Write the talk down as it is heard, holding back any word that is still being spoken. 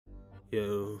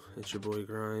Yo, it's your boy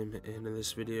Grime, and in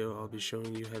this video I'll be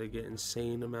showing you how to get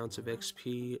insane amounts of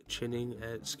XP chinning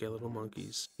at skeletal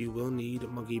monkeys. You will need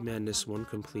Monkey Madness 1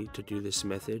 complete to do this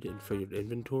method, and for your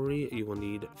inventory you will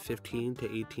need 15 to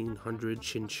 1800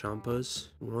 Chinchampas,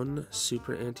 1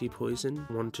 super anti-poison,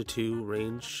 1 to 2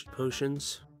 range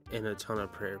potions, and a ton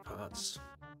of prayer pots.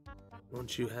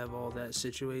 Once you have all that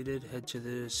situated, head to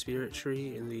the spirit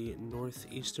tree in the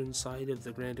northeastern side of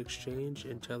the Grand Exchange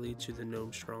and tally to the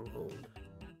Gnome Stronghold.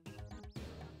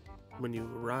 When you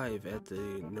arrive at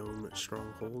the Gnome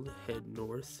Stronghold, head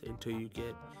north until you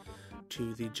get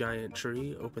to the giant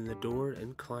tree, open the door,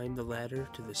 and climb the ladder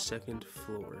to the second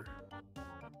floor.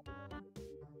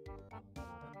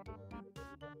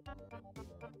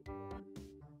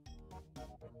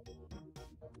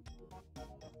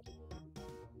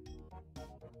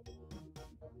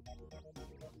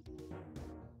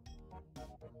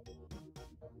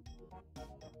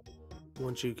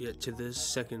 Once you get to the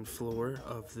second floor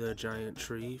of the giant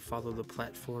tree, follow the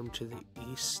platform to the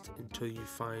east until you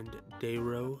find day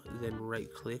row, then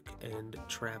right click and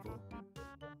travel.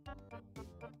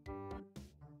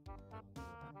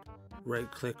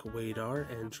 Right click Wadar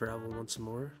and travel once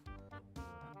more.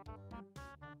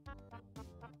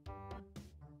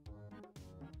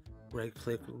 Right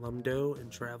click Lumdo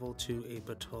and travel to a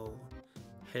Batul.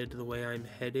 Head the way I'm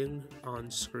heading on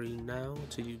screen now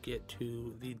till you get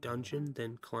to the dungeon,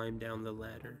 then climb down the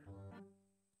ladder.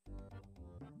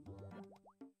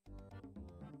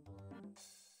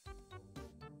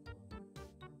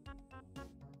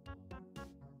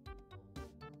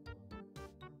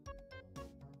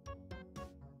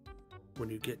 When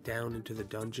you get down into the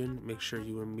dungeon, make sure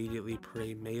you immediately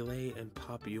pray melee and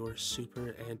pop your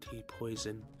super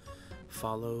anti-poison.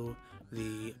 Follow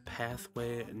the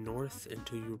pathway north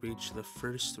until you reach the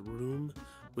first room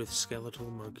with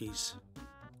skeletal monkeys.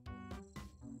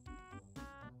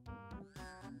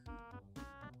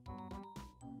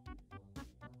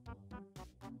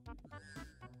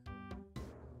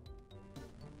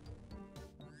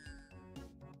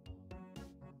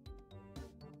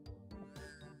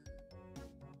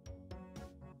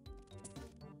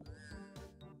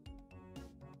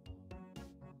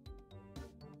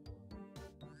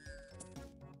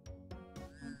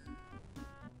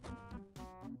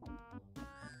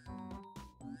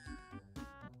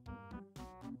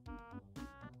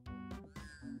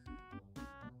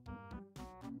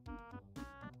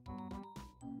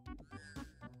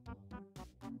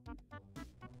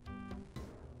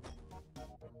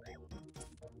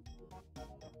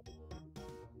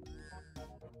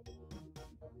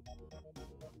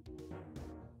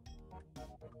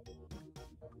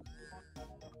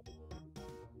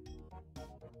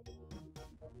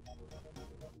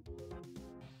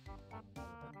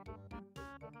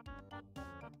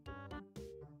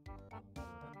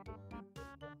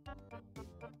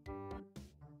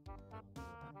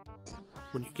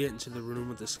 When you get into the room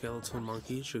with the skeletal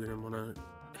monkeys, you're going to want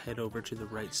to head over to the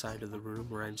right side of the room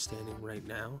where I'm standing right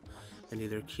now, and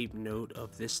either keep note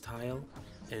of this tile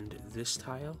and this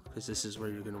tile, because this is where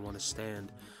you're going to want to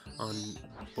stand. On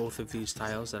both of these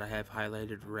tiles that I have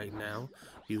highlighted right now,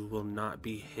 you will not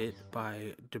be hit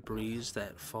by debris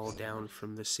that fall down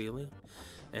from the ceiling,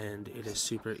 and it is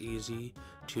super easy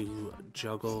to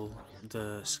juggle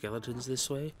the skeletons this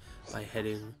way by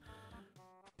heading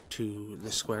to the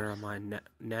square I'm on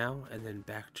now and then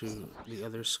back to the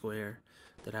other square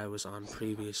that I was on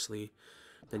previously.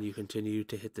 Then you continue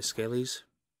to hit the skellies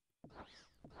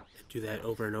and do that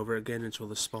over and over again until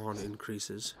the spawn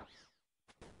increases.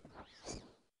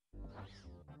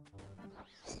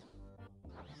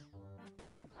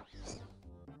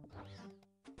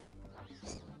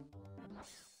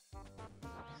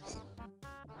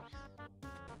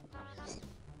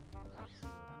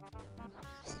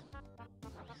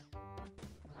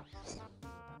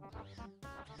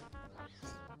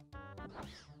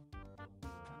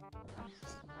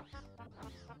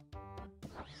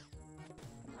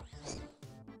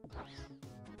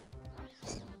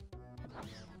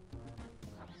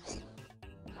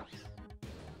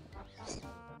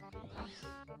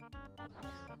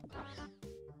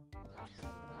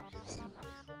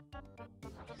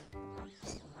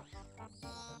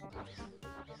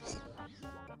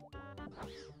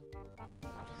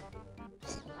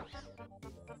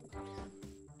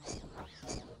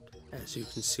 As you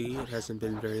can see, it hasn't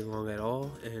been very long at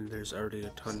all, and there's already a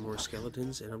ton more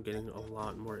skeletons, and I'm getting a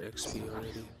lot more XP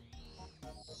already.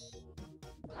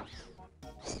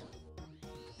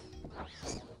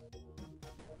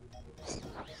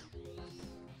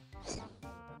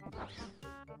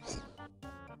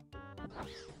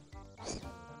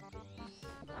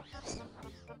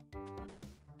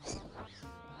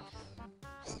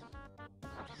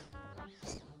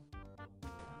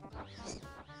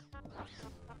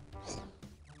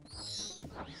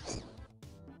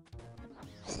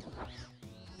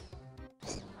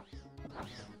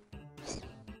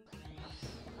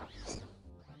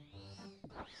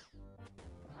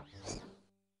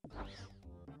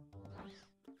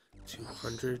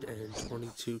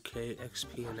 122k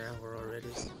XP an hour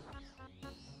already.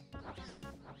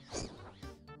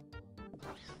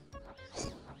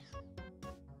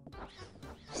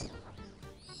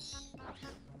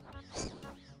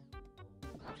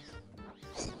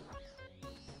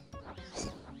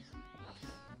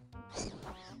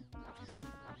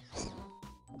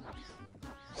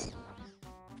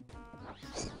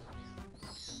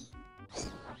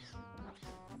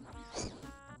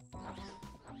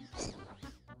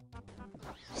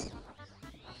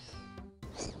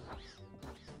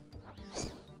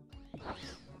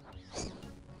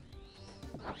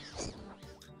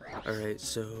 Alright,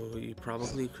 so you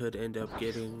probably could end up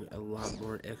getting a lot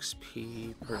more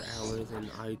XP per hour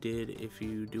than I did if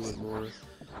you do it more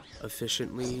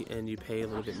efficiently and you pay a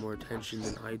little bit more attention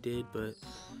than I did, but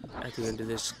at the end of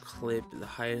this clip, the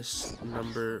highest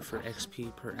number for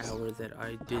XP per hour that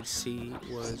I did see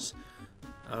was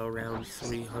around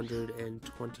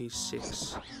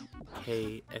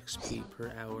 326k XP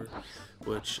per hour,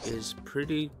 which is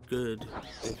pretty good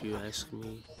if you ask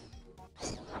me.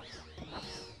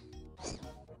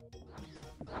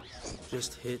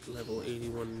 Just hit level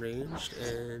 81 ranged,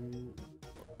 and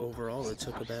overall it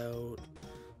took about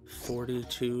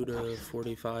 42 to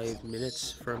 45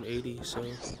 minutes from 80, so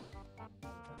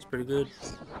it's pretty good.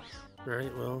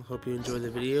 Alright, well, hope you enjoy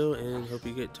the video and hope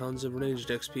you get tons of ranged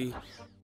XP.